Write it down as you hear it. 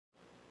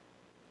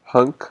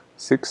Hunk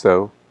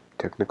 6.0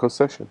 Technical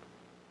Session.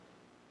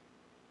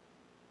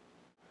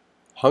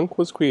 Hunk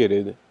was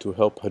created to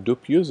help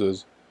Hadoop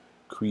users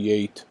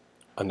create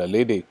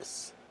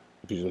analytics,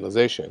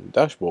 visualization,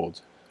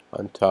 dashboards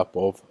on top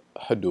of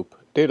Hadoop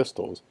data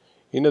stores.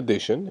 In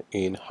addition,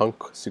 in Hunk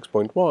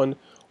 6.1,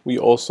 we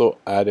also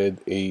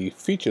added a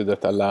feature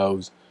that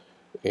allows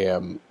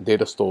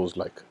data stores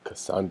like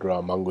Cassandra,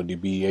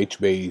 MongoDB,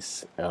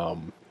 HBase,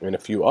 and a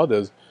few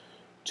others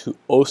to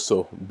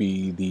also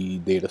be the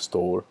data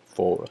store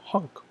for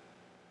Hunk.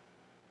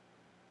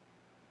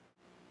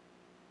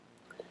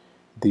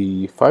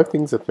 The 5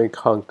 things that make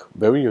Hunk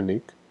very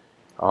unique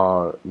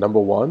are: number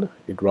 1,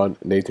 it runs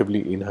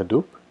natively in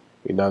Hadoop.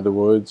 In other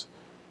words,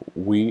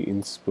 we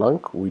in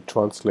Splunk, we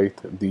translate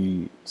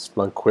the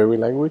Splunk query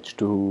language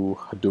to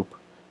Hadoop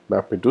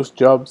MapReduce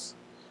jobs.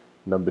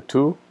 Number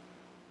 2,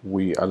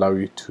 we allow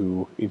you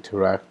to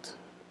interact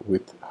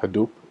with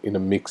Hadoop in a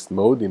mixed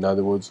mode. In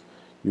other words,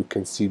 you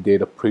can see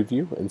data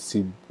preview and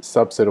see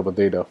subset of a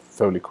data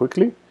fairly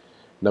quickly.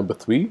 Number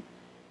 3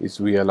 is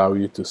we allow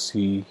you to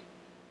see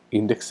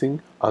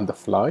indexing on the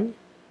fly,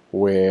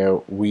 where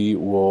we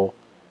will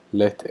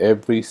let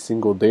every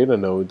single data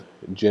node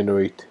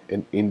generate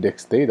an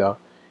index data,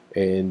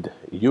 and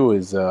you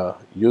as a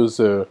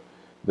user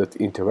that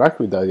interact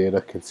with that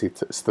data can see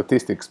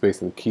statistics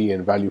based on key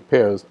and value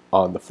pairs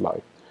on the fly.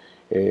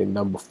 And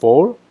number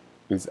 4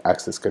 is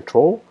access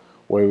control,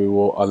 where we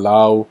will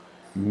allow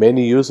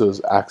many users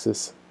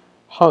access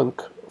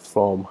Hunk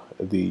from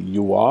the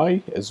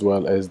UI, as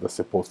well as the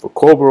support for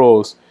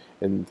Kerberos,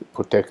 and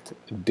protect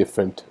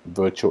different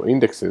virtual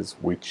indexes,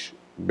 which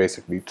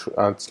basically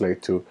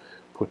translate to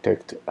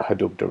protect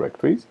Hadoop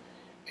directories.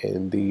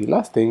 And the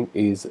last thing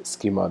is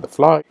schema on the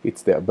fly.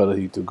 It's the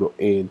ability to go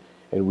in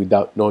and,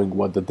 without knowing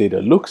what the data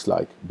looks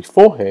like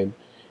beforehand,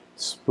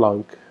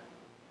 Splunk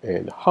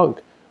and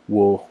Hunk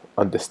will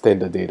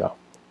understand the data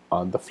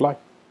on the fly.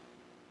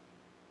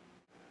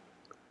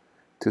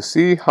 To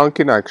see Hunk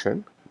in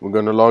action, we're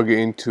going to log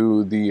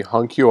into the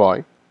Hunk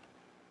UI,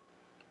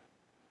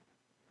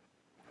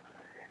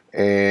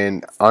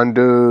 and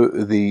under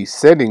the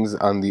settings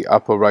on the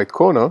upper right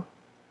corner,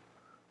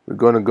 we're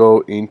going to go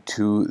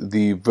into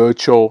the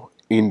virtual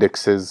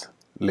indexes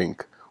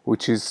link,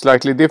 which is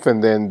slightly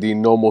different than the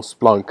normal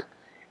Splunk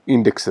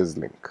indexes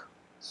link.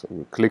 So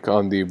we click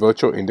on the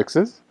virtual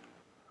indexes,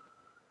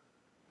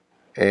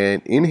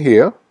 and in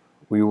here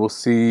we will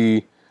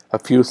see a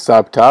few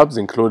sub-tabs,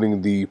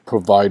 including the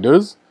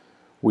providers,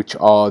 which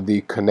are the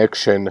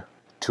connection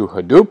to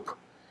Hadoop,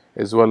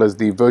 as well as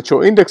the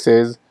virtual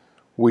indexes,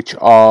 which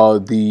are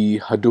the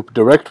Hadoop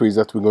directories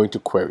that we're going to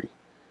query.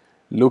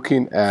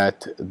 Looking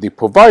at the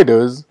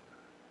providers,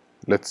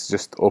 let's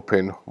just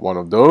open one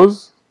of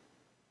those,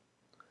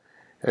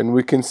 and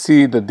we can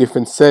see the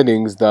different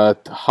settings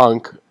that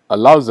Hunk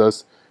allows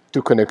us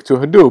to connect to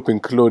Hadoop,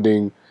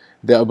 including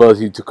the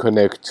ability to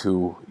connect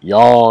to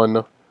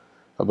Yarn,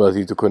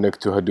 ability to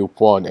connect to Hadoop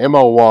 1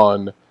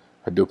 ML1,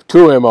 Hadoop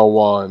 2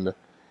 ML1,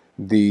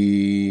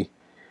 the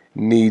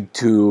need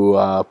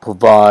to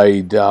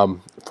provide,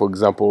 for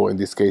example, in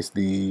this case,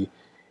 the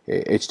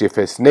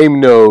HDFS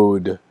name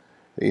node.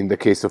 In the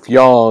case of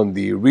Yarn,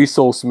 the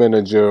resource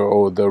manager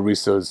or the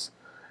resource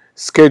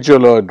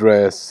scheduler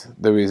address.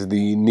 There is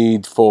the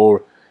need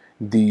for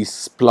the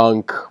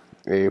Splunk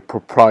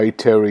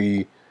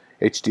proprietary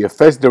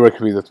HDFS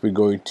directory that we're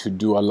going to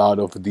do a lot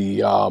of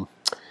the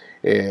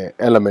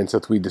elements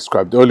that we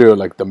described earlier,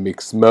 like the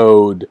mixed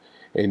mode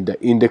and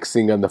the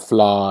indexing on the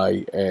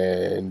fly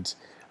and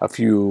a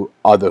few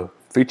other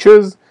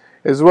features,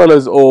 as well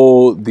as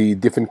all the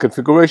different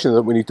configurations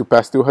that we need to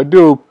pass through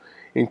Hadoop,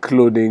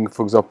 including,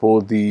 for example,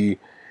 the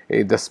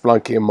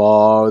Splunk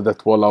MR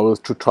that will allow us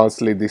to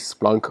translate this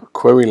Splunk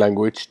query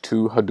language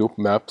to Hadoop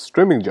map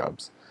streaming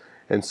jobs,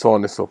 and so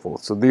on and so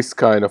forth. So this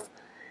kind of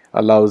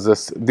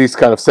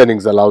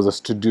settings allows us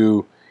to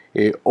do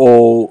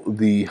all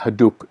the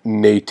Hadoop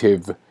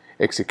native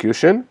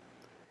execution.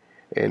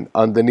 And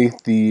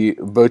underneath the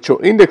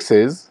virtual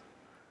indexes,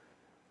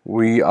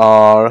 we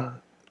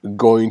are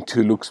going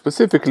to look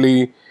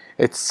specifically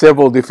at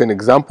several different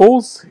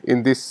examples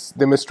in this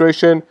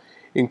demonstration,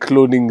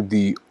 including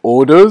the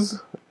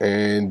orders.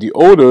 And the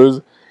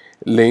orders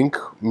link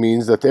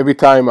means that every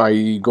time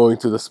I go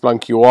into the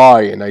Splunk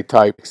UI and I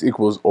type x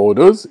equals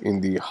orders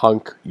in the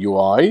Hunk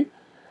UI,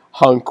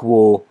 Hunk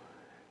will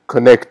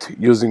connect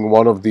using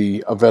one of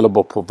the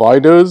available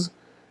providers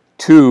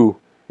to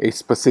a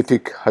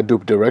specific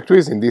Hadoop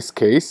directories. In this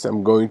case,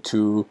 I'm going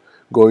to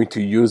go into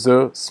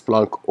user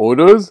Splunk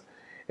orders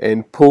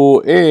and pull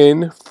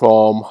in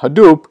from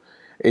Hadoop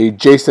a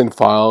JSON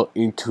file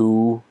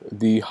into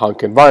the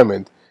Hunk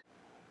environment.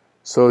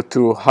 So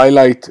to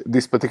highlight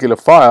this particular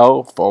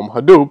file from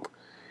Hadoop,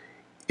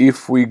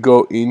 if we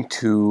go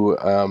into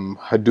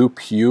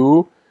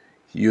Hadoop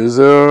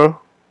user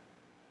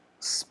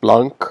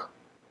Splunk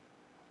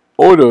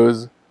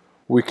orders,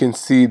 we can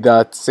see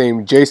that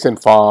same JSON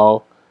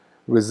file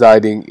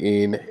residing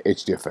in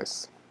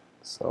HDFS.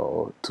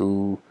 So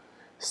to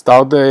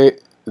start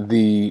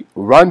the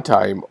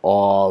runtime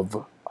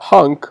of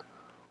Hunk,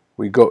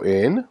 we go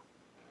in,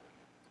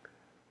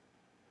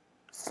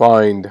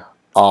 find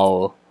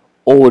our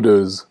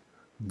orders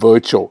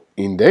virtual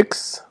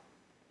index.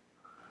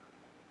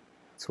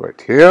 It's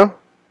right here.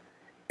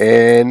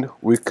 And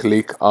we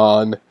click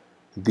on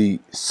the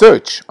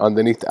search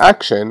underneath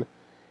action,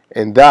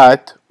 and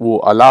that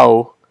will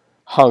allow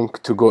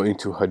Hunk to go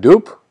into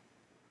Hadoop,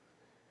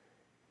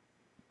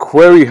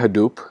 query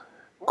Hadoop,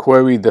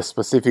 query the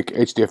specific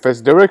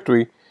HDFS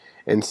directory,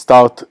 and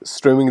start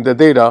streaming the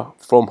data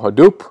from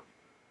Hadoop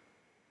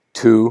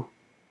to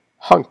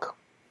Hunk.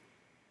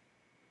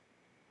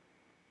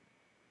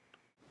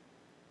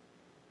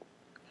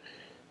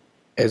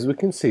 As we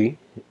can see,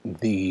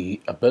 the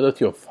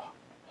ability of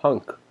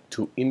Hunk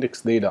to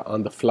index data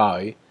on the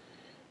fly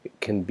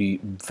can be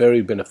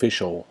very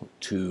beneficial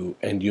to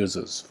end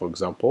users. For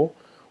example,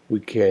 we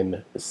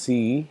can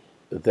see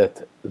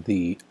that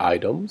the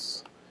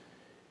items,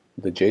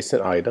 the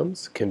JSON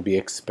items, can be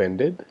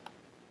expanded.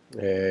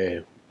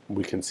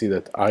 We can see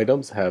that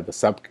items have a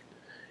sub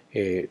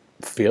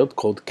field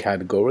called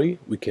category.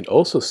 We can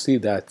also see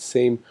that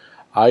same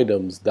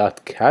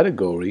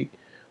items.category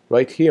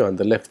right here on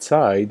the left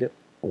side,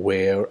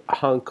 where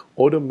Hunk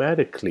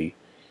automatically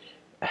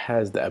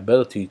has the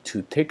ability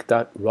to take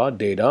that raw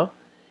data,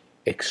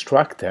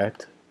 extract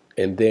that,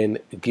 and then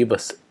give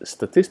us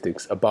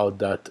statistics about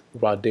that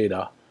raw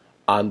data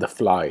on the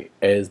fly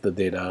as the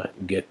data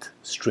get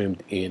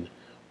streamed in.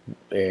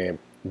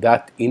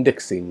 That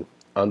indexing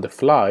on the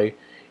fly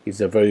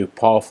is a very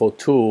powerful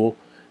tool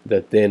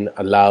that then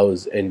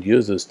allows end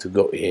users to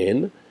go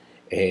in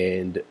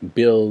and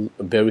build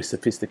very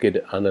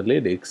sophisticated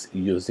analytics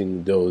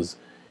using those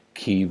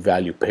key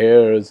value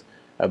pairs,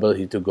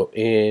 ability to go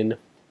in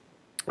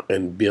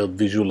and build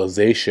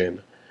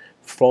visualization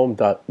from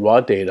that raw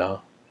data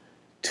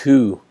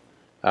to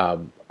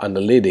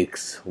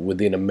analytics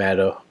within a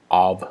matter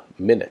of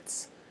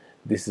minutes.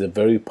 This is a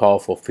very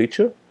powerful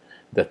feature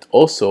that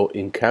also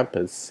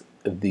encompasses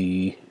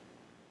the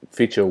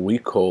feature we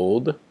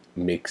called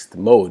mixed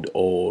mode,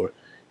 or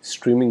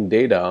streaming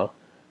data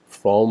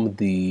from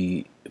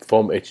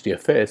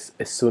HDFS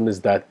as soon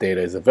as that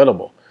data is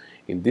available.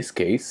 In this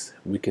case,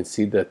 we can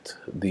see that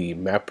the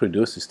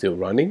MapReduce is still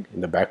running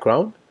in the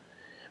background,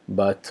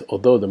 but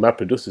although the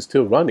MapReduce is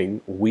still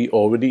running, we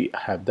already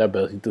have the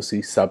ability to see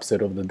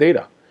subset of the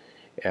data.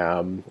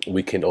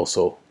 We can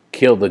also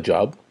kill the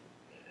job,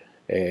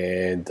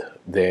 and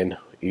then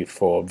if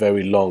for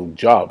very long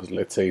jobs,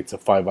 let's say it's a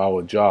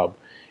 5-hour job,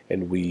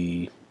 and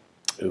we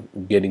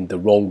getting the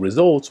wrong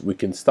results, we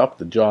can stop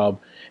the job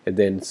and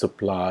then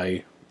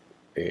supply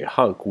a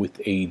Hunk with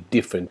a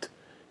different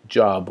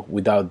job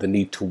without the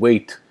need to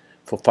wait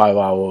for 5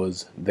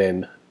 hours,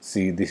 then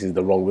see this is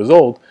the wrong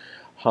result.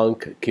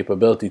 Hunk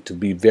capability to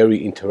be very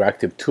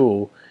interactive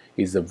tool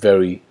is a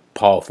very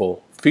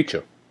powerful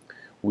feature.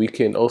 We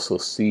can also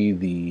see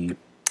the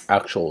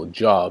actual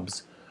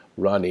jobs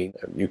running.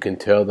 You can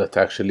tell that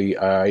actually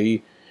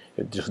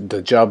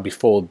the job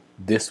before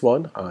this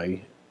one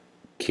I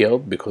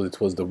killed because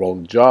it was the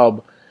wrong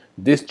job.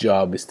 This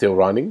job is still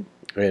running,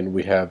 and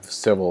we have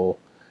several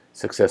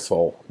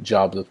successful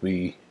jobs that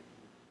we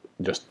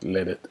just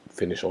let it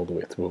finish all the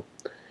way through.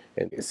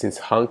 And since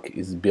Hunk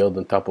is built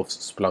on top of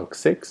Splunk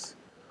 6,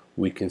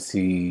 we can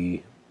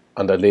see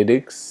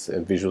analytics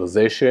and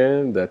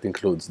visualization that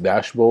includes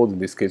dashboard. In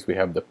this case, we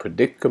have the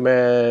predict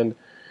command.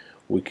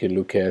 We can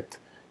look at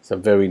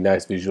some very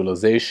nice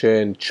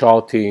visualization,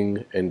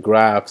 charting, and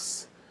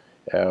graphs.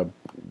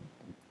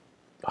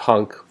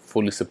 Hunk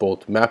fully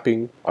support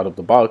mapping out of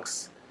the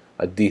box.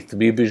 A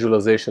D3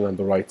 visualization on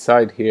the right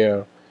side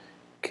here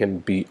can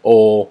be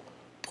all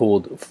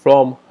pulled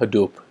from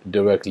Hadoop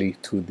directly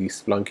to the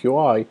Splunk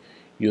UI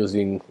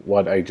using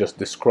what I just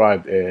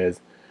described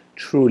as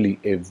truly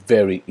a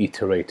very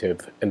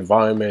iterative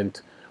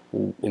environment.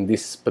 In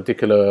this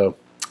particular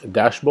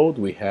dashboard,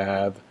 we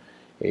have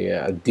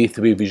a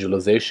D3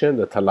 visualization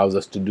that allows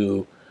us to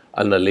do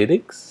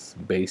analytics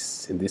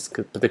based, in this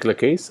particular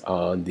case,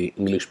 on the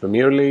English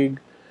Premier League,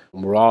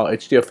 raw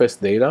HDFS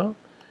data,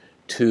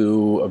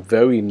 to a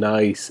very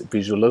nice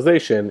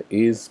visualization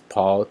is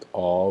part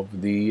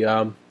of the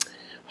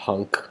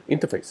Hunk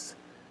interface.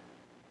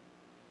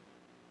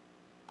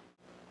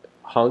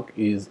 Hunk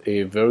is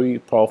a very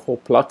powerful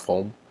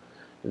platform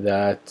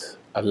that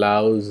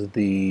allows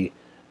the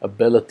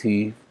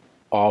ability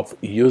of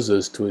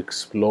users to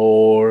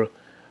explore,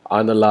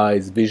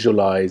 analyze,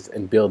 visualize,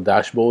 and build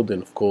dashboard,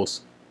 and of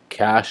course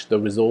cache the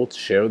results,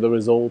 share the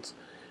results,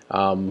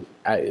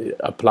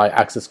 apply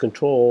access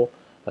control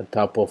on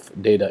top of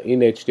data in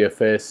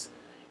HDFS,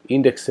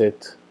 index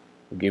it,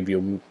 give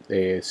you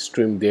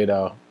stream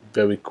data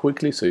very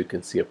quickly so you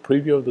can see a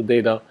preview of the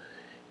data,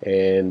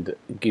 and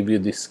give you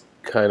this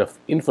kind of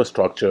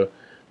infrastructure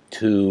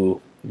to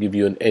give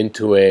you an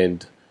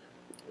end-to-end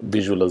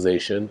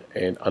visualization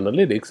and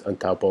analytics on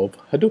top of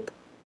Hadoop.